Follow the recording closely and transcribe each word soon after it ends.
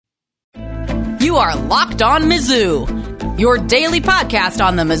You are Locked On Mizzou, your daily podcast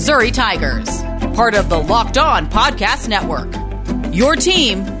on the Missouri Tigers. Part of the Locked On Podcast Network. Your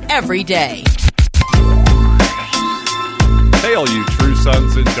team every day. Hey, all you true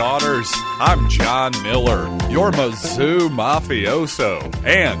sons and daughters. I'm John Miller, your Mizzou mafioso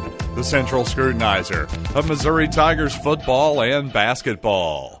and the central scrutinizer of Missouri Tigers football and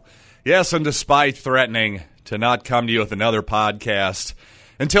basketball. Yes, and despite threatening to not come to you with another podcast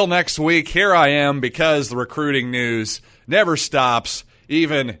until next week, here I am because the recruiting news never stops,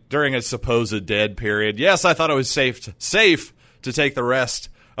 even during its supposed dead period. Yes, I thought it was safe to take the rest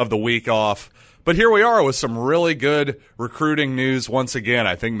of the week off. But here we are with some really good recruiting news once again.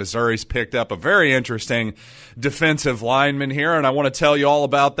 I think Missouri's picked up a very interesting defensive lineman here, and I want to tell you all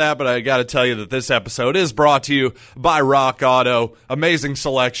about that, but I got to tell you that this episode is brought to you by Rock Auto. Amazing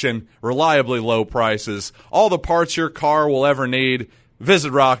selection, reliably low prices, all the parts your car will ever need.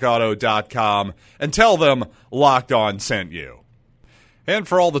 Visit rockauto.com and tell them Locked On sent you. And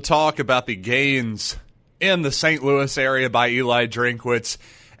for all the talk about the gains in the St. Louis area by Eli Drinkwitz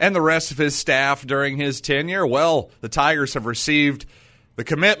and the rest of his staff during his tenure, well, the Tigers have received the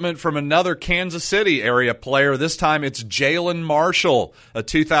commitment from another Kansas City area player. This time it's Jalen Marshall, a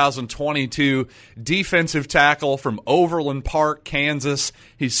 2022 defensive tackle from Overland Park, Kansas.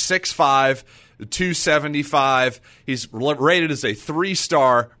 He's 6'5", 275. He's rated as a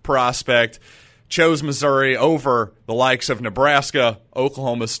 3-star prospect. Chose Missouri over the likes of Nebraska,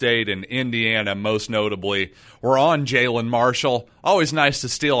 Oklahoma State, and Indiana, most notably. We're on Jalen Marshall. Always nice to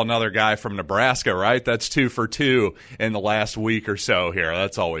steal another guy from Nebraska, right? That's 2 for 2 in the last week or so here.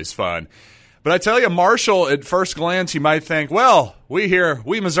 That's always fun. But I tell you, Marshall, at first glance, you might think, well, we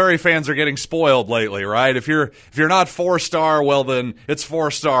Missouri fans are getting spoiled lately, right? If you're not 4-star, well, then it's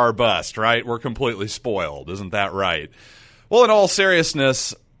 4-star or bust, right? We're completely spoiled. Isn't that right? Well, in all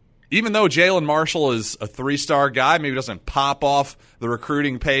seriousness, even though Jalen Marshall is a 3-star guy, maybe doesn't pop off the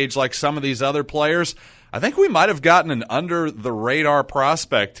recruiting page like some of these other players, I think we might have gotten an under-the-radar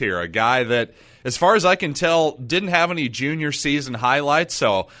prospect here, a guy that, as far as I can tell, didn't have any junior season highlights.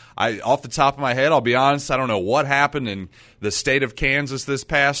 So off the top of my head, I'll be honest, I don't know what happened in the state of Kansas this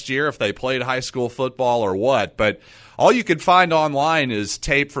past year, if they played high school football or what. But all you could find online is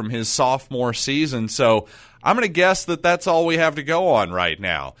tape from his sophomore season. So I'm going to guess that that's all we have to go on right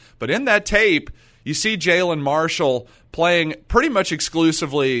now. But in that tape, you see Jalen Marshall playing pretty much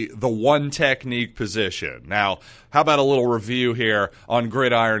exclusively the one technique position. Now, how about a little review here on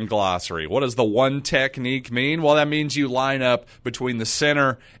Gridiron Glossary? What does the one technique mean? Well, that means you line up between the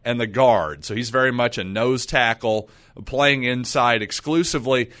center and the guard. So he's very much a nose tackle, playing inside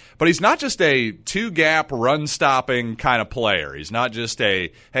exclusively, but he's not just a two-gap run-stopping kind of player. He's not just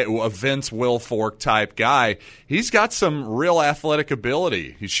a Vince Wilfork type guy. He's got some real athletic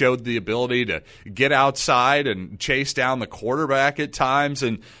ability. He showed the ability to get outside and chase down the quarterback at times,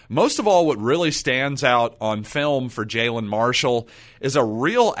 and most of all, what really stands out on film for Jalen Marshall is a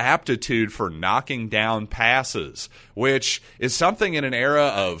real aptitude for knocking down passes, which is something in an era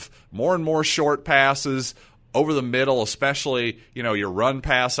of more and more short passes, over the middle, especially, your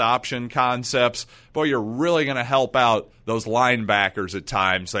run-pass option concepts. Boy, you're really going to help out those linebackers at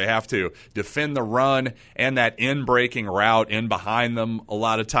times. They have to defend the run and that in-breaking route in behind them a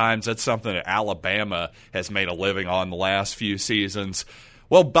lot of times. That's something that Alabama has made a living on the last few seasons.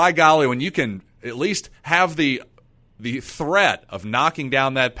 Well, by golly, when you can at least have the threat of knocking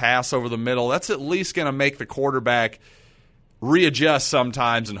down that pass over the middle, that's at least going to make the quarterback readjust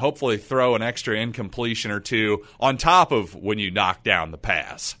sometimes and hopefully throw an extra incompletion or two on top of when you knock down the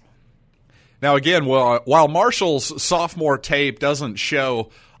pass. Now again, while Marshall's sophomore tape doesn't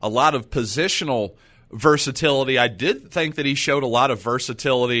show a lot of positional versatility, I did think that he showed a lot of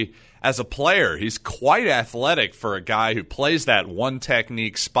versatility as a player. He's quite athletic for a guy who plays that one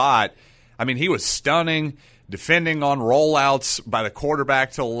technique spot. I mean, he was stunning, defending on rollouts by the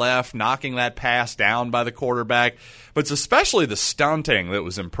quarterback to the left, knocking that pass down by the quarterback. But it's especially the stunting that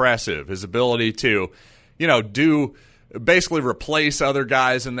was impressive, his ability to, basically replace other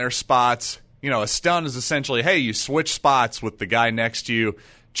guys in their spots. A stunt is essentially, hey, you switch spots with the guy next to you,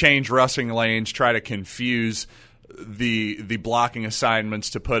 change rushing lanes, try to confuse the blocking assignments,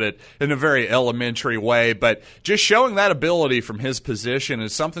 to put it in a very elementary way. But just showing that ability from his position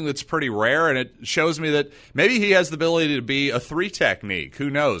is something that's pretty rare, and it shows me that maybe he has the ability to be a 3 technique. Who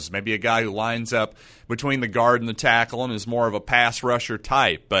knows? Maybe a guy who lines up between the guard and the tackle and is more of a pass rusher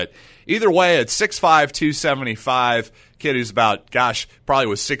type. But either way, at 6'5", 275, kid who's probably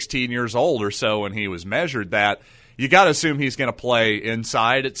was 16 years old or so when he was measured that, you got to assume he's going to play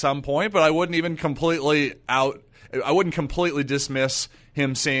inside at some point, but I wouldn't completely dismiss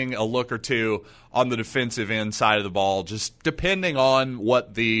him seeing a look or two on the defensive end side of the ball, just depending on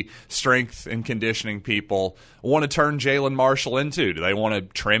what the strength and conditioning people want to turn Jalen Marshall into. Do they want to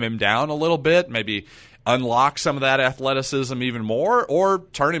trim him down a little bit, maybe unlock some of that athleticism even more, or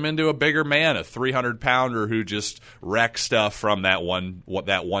turn him into a bigger man, a 300-pounder who just wrecks stuff from that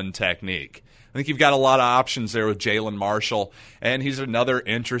one technique? I think you've got a lot of options there with Jalen Marshall, and he's another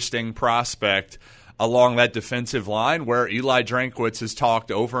interesting prospect along that defensive line where Eli Drinkwitz has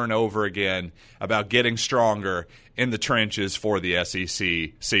talked over and over again about getting stronger in the trenches for the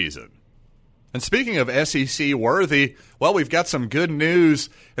SEC season. And speaking of SEC worthy, well, we've got some good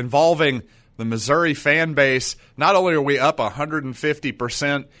news involving the Missouri fan base. Not only are we up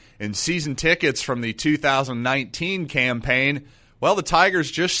 150% in season tickets from the 2019 campaign, well, the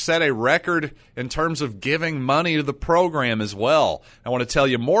Tigers just set a record in terms of giving money to the program as well. I want to tell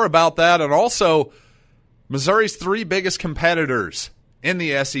you more about that, and also Missouri's three biggest competitors in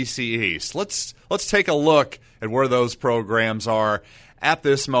the SEC East. Let's take a look at where those programs are at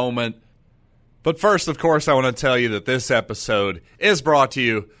this moment. But first, of course, I want to tell you that this episode is brought to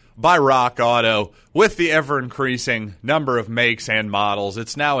you by Rock Auto. With the ever-increasing number of makes and models,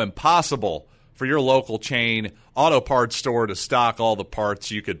 it's now impossible for your local chain auto parts store to stock all the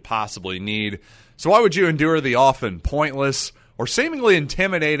parts you could possibly need. So why would you endure the often pointless or seemingly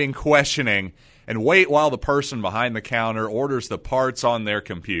intimidating questioning and wait while the person behind the counter orders the parts on their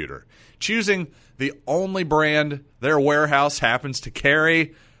computer, choosing the only brand their warehouse happens to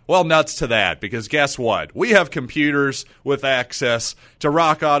carry? Well, nuts to that, because guess what? We have computers with access to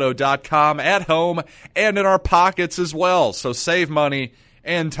rockauto.com at home and in our pockets as well. So save money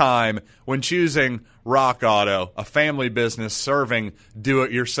and time when choosing Rock Auto, a family business serving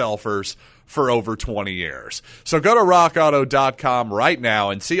do-it-yourselfers for over 20 years. So go to rockauto.com right now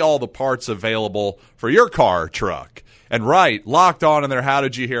and see all the parts available for your car or truck. And write Locked On in their How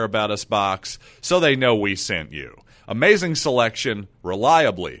Did You Hear About Us box so they know we sent you. Amazing selection,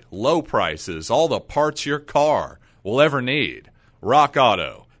 reliably low prices, all the parts your car will ever need.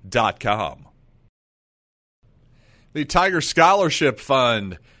 rockauto.com. The Tiger Scholarship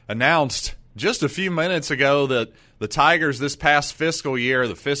Fund announced just a few minutes ago that the Tigers this past fiscal year,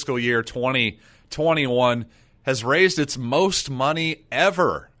 the fiscal year 2021, has raised its most money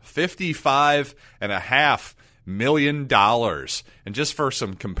ever, $55.5 million. And just for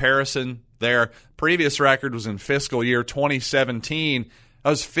some comparison, their previous record was in fiscal year 2017. That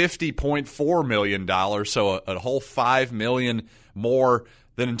was $50.4 million, so a whole $5 million more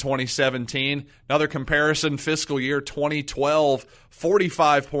than in 2017. Another comparison, fiscal year 2012,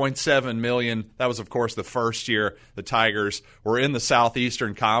 $45.7 million. That was, of course, the first year the Tigers were in the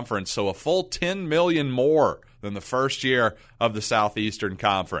Southeastern Conference, so a full $10 million more than the first year of the Southeastern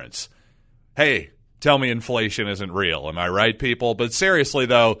Conference. Hey, tell me inflation isn't real. Am I right, people? But seriously,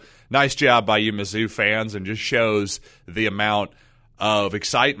 though, nice job by you Mizzou fans, and just shows the amount of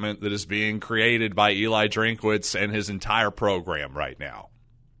excitement that is being created by Eli Drinkwitz and his entire program right now.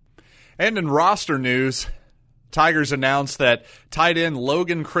 And in roster news, Tigers announced that tight end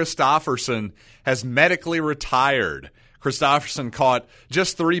Logan Christopherson has medically retired. Christopherson caught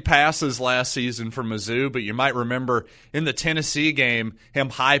just 3 passes last season for Mizzou, but you might remember in the Tennessee game him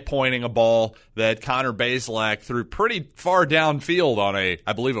high-pointing a ball that Connor Bazelak threw pretty far downfield on I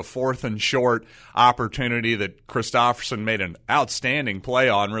believe a 4th and short opportunity that Christopherson made an outstanding play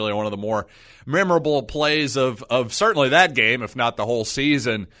on, really one of the more memorable plays of certainly that game, if not the whole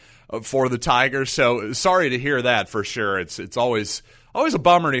season, for the Tigers. So sorry to hear that for sure. It's always a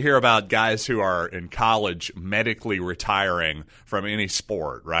bummer to hear about guys who are in college medically retiring from any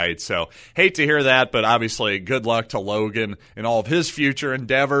sport, right? So hate to hear that, but obviously good luck to Logan in all of his future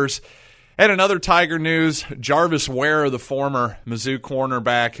endeavors. And another Tiger news, Jarvis Ware, the former Mizzou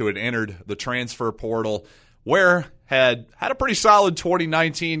cornerback who had entered the transfer portal. Ware had a pretty solid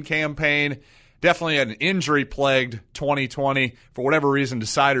 2019 campaign. Definitely an injury-plagued 2020. For whatever reason,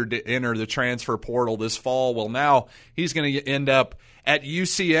 decided to enter the transfer portal this fall. Well, now he's going to end up at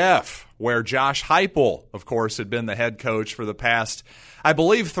UCF, where Josh Heupel, of course, had been the head coach for the past, I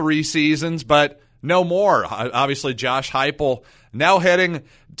believe, 3 seasons, but no more. Obviously, Josh Heupel now heading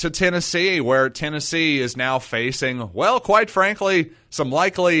to Tennessee, where Tennessee is now facing, well, quite frankly, some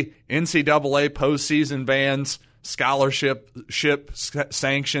likely NCAA postseason bans, scholarship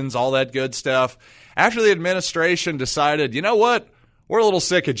sanctions, all that good stuff. After the administration decided, you know what, we're a little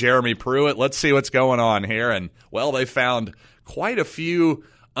sick of Jeremy Pruitt. Let's see what's going on here. And, well, they found quite a few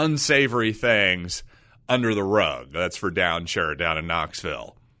unsavory things under the rug. That's for down in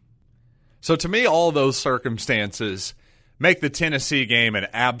Knoxville. So to me, all of those circumstances make the Tennessee game an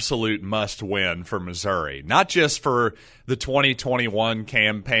absolute must-win for Missouri. Not just for the 2021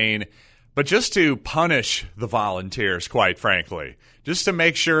 campaign, but just to punish the Volunteers, quite frankly. Just to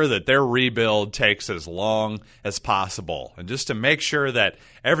make sure that their rebuild takes as long as possible. And just to make sure that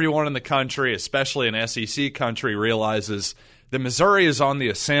everyone in the country, especially in SEC country, realizes that Missouri is on the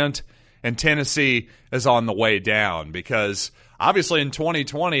ascent and Tennessee is on the way down. Because obviously in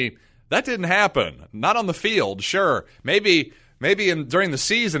 2020, that didn't happen. Not on the field, sure. Maybe during the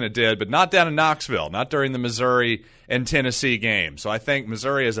season it did, but not down in Knoxville, not during the Missouri and Tennessee game. So I think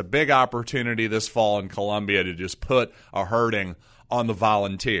Missouri has a big opportunity this fall in Columbia to just put a hurting on the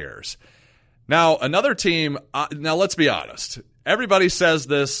Volunteers. Now, another team, now let's be honest. Everybody says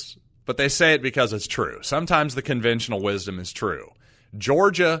this, but they say it because it's true. Sometimes the conventional wisdom is true.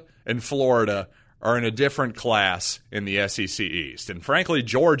 Georgia and Florida are in a different class in the SEC East. And frankly,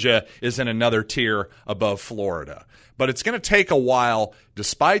 Georgia is in another tier above Florida. But it's going to take a while,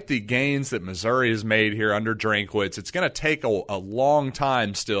 despite the gains that Missouri has made here under Drinkwitz. It's going to take a long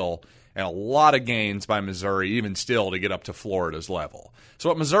time still, and a lot of gains by Missouri, even still, to get up to Florida's level. So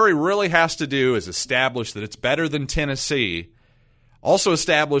what Missouri really has to do is establish that it's better than Tennessee, also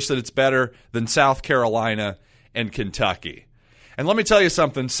establish that it's better than South Carolina and Kentucky. And let me tell you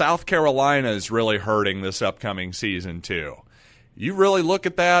something, South Carolina is really hurting this upcoming season too. You really look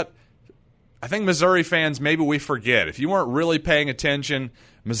at that, I think Missouri fans, maybe we forget. If you weren't really paying attention,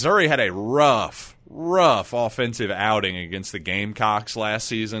 Missouri had a rough offensive outing against the Gamecocks last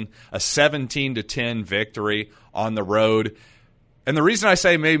season, a 17-10 victory on the road. And the reason I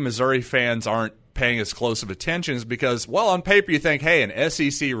say maybe Missouri fans aren't paying as close of attention is because, well, on paper you think, hey, an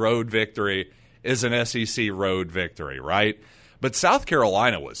SEC road victory is an SEC road victory, right? But South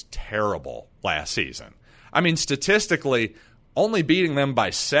Carolina was terrible last season. I mean, statistically, only beating them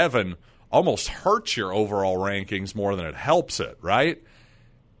by 7 almost hurts your overall rankings more than it helps it, right?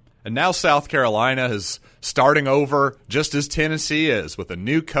 And now South Carolina is starting over just as Tennessee is with a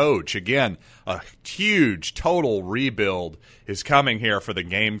new coach. Again, a huge total rebuild is coming here for the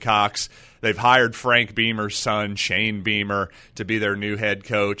Gamecocks. They've hired Frank Beamer's son, Shane Beamer, to be their new head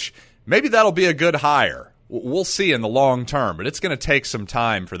coach. Maybe that'll be a good hire. We'll see in the long term, but it's going to take some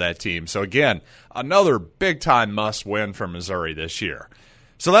time for that team. So again, another big-time must-win for Missouri this year.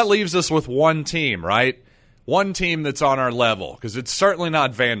 So that leaves us with one team, right? One team that's on our level, because it's certainly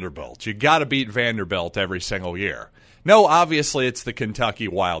not Vanderbilt. You got to beat Vanderbilt every single year. No, obviously it's the Kentucky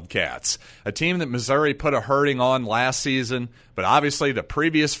Wildcats, a team that Missouri put a hurting on last season, but obviously the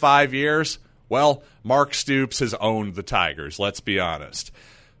previous 5 years, well, Mark Stoops has owned the Tigers, let's be honest.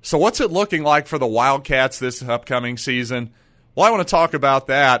 So what's it looking like for the Wildcats this upcoming season? Well, I want to talk about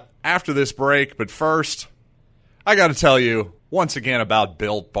that after this break, but first, I got to tell you once again about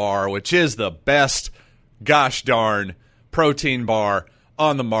Built Bar, which is the best gosh darn protein bar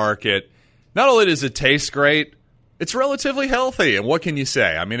on the market. Not only does it taste great, it's relatively healthy. And what can you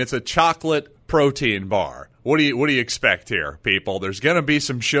say? I mean, it's a chocolate protein bar. What do you expect here, people? There's going to be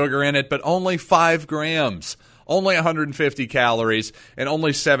some sugar in it, but only 5 grams. Only 150 calories and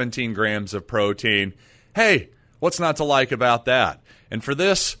only 17 grams of protein. Hey, what's not to like about that? And for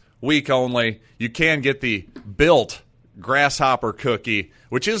this week only, you can get the Built Grasshopper Cookie,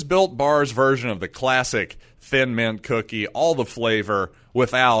 which is Built Bar's version of the classic Thin Mint cookie, all the flavor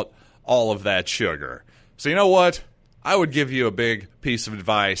without all of that sugar. So you know what? I would give you a big piece of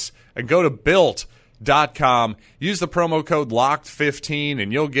advice and go to Built.com. Use the promo code LOCKED15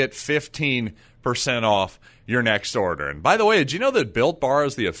 and you'll get 15% off your next order. And by the way, did you know that Built Bar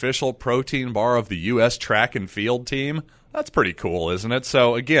is the official protein bar of the U.S. track and field team? That's pretty cool, isn't it?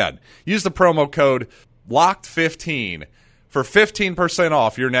 So again, use the promo code LOCKED15 for 15%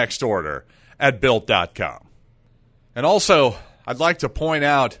 off your next order at Built.com. And also, I'd like to point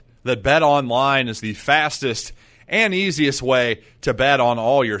out that BetOnline is the fastest and easiest way to bet on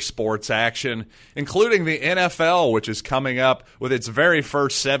all your sports action, including the NFL, which is coming up with its very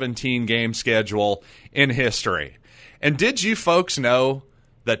first 17-game schedule in history. And did you folks know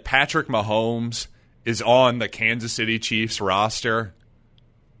that Patrick Mahomes is on the Kansas City Chiefs roster?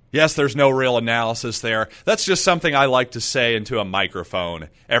 Yes, there's no real analysis there. That's just something I like to say into a microphone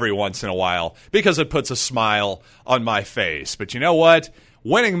every once in a while because it puts a smile on my face. But you know what?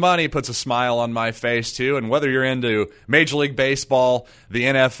 Winning money puts a smile on my face, too, and whether you're into Major League Baseball, the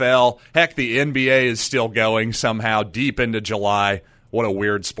NFL, heck, the NBA is still going somehow deep into July. What a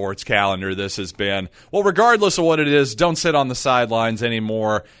weird sports calendar this has been. Well, regardless of what it is, don't sit on the sidelines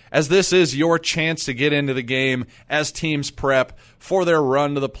anymore, as this is your chance to get into the game as teams prep for their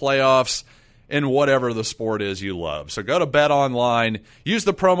run to the playoffs. in whatever the sport is you love. So go to BetOnline, use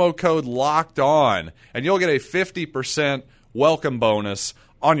the promo code LOCKEDON, and you'll get a 50% welcome bonus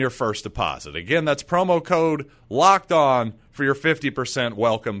on your first deposit. Again, that's promo code LOCKEDON for your 50%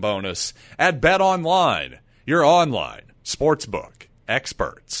 welcome bonus at BetOnline, your online sportsbook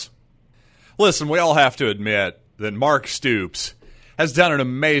experts. Listen, we all have to admit that Mark Stoops has done an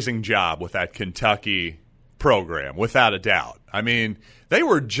amazing job with that Kentucky program, without a doubt. I mean, they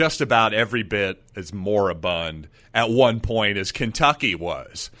were just about every bit as moribund at one point as Kentucky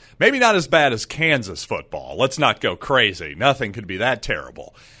was. Maybe not as bad as Kansas football. Let's not go crazy. Nothing could be that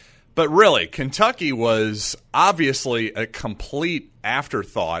terrible. But really, Kentucky was obviously a complete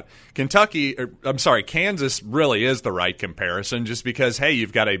afterthought. Kansas really is the right comparison just because, hey,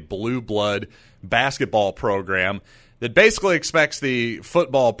 you've got a blue blood basketball program that basically expects the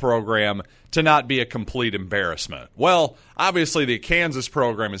football program to not be a complete embarrassment. Well, obviously the Kansas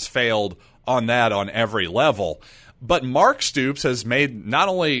program has failed on that on every level. But Mark Stoops has made not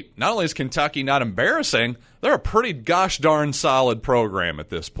only is Kentucky not embarrassing, they're a pretty gosh darn solid program at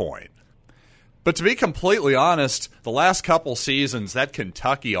this point. But to be completely honest, the last couple seasons, that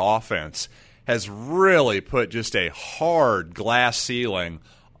Kentucky offense has really put just a hard glass ceiling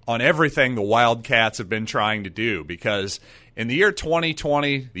on everything the Wildcats have been trying to do, because in the year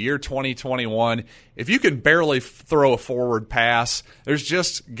 2020, the year 2021, if you can barely throw a forward pass, there's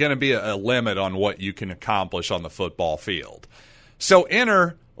just going to be a limit on what you can accomplish on the football field. So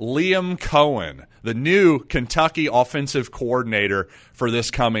enter Liam Coen, the new Kentucky offensive coordinator for this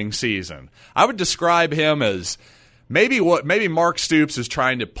coming season. I would describe him as maybe Mark Stoops is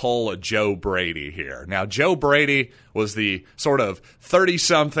trying to pull a Joe Brady here. Now, Joe Brady was the sort of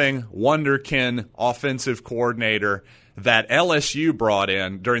 30-something wonderkin offensive coordinator that LSU brought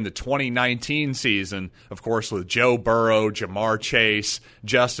in during the 2019 season, of course, with Joe Burrow, Jamar Chase,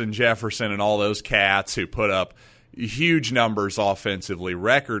 Justin Jefferson, and all those cats who put up huge numbers offensively,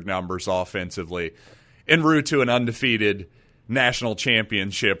 record numbers offensively, en route to an undefeated national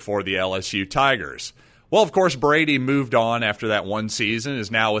championship for the LSU Tigers. Well, of course, Brady moved on after that one season,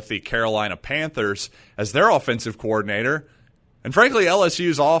 is now with the Carolina Panthers as their offensive coordinator. And frankly,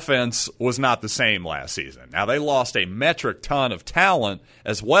 LSU's offense was not the same last season. Now, they lost a metric ton of talent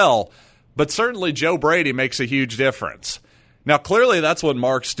as well, but certainly Joe Brady makes a huge difference. Now, clearly that's what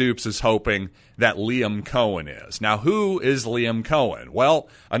Mark Stoops is hoping that Liam Coen is. Now, who is Liam Coen? Well,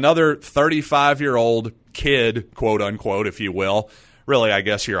 another 35-year-old kid, quote-unquote, if you will. Really, I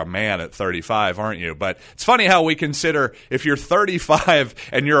guess you're a man at 35, aren't you? But it's funny how we consider if you're 35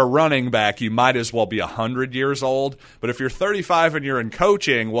 and you're a running back, you might as well be 100 years old. But if you're 35 and you're in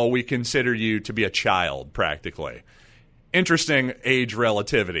coaching, well, we consider you to be a child, practically. Interesting age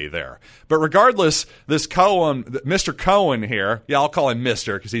relativity there. But regardless, this Coen, Mr. Coen here, I'll call him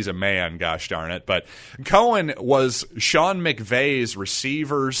Mr. because he's a man, gosh darn it. But Coen was Sean McVay's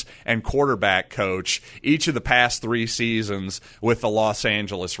receivers and quarterback coach each of the past 3 seasons with the Los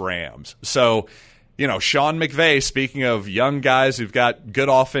Angeles Rams. So, Sean McVay, speaking of young guys who've got good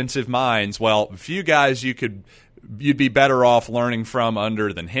offensive minds, well, a few guys you'd be better off learning from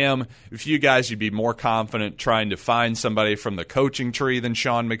under than him. A few guys you'd be more confident trying to find somebody from the coaching tree than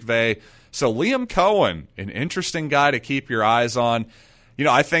Sean McVay. So Liam Coen, an interesting guy to keep your eyes on.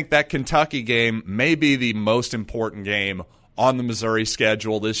 I think that Kentucky game may be the most important game on the Missouri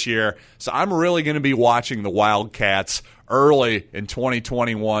schedule this year. So I'm really going to be watching the Wildcats early in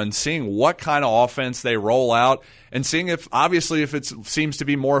 2021, seeing what kind of offense they roll out and seeing if it seems to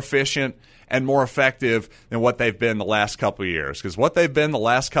be more efficient and more effective than what they've been the last couple of years. Because what they've been the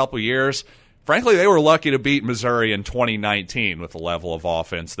last couple of years, frankly, they were lucky to beat Missouri in 2019 with the level of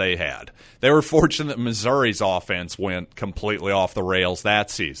offense they had. They were fortunate that Missouri's offense went completely off the rails that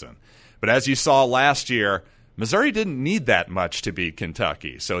season. But as you saw last year, Missouri didn't need that much to beat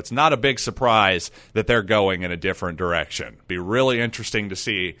Kentucky, so it's not a big surprise that they're going in a different direction. Be really interesting to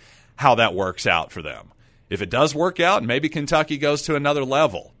see how that works out for them. If it does work out, maybe Kentucky goes to another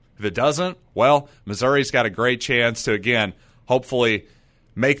level. If it doesn't, well, Missouri's got a great chance to, again, hopefully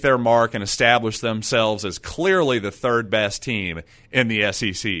make their mark and establish themselves as clearly the third best team in the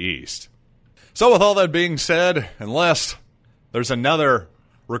SEC East. So with all that being said, unless there's another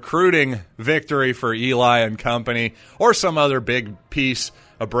recruiting victory for Eli and company or some other big piece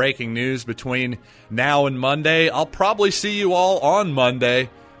of breaking news between now and Monday, I'll probably see you all on Monday,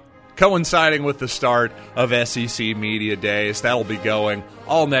 coinciding with the start of SEC Media Days. That'll be going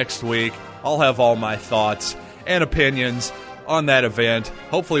all next week. I'll have all my thoughts and opinions on that event.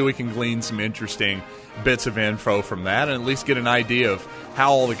 Hopefully we can glean some interesting bits of info from that and at least get an idea of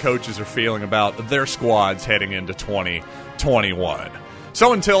how all the coaches are feeling about their squads heading into 2021.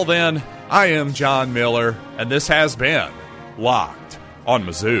 So until then, I am John Miller, and this has been Locked on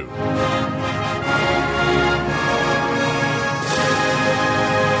Mizzou.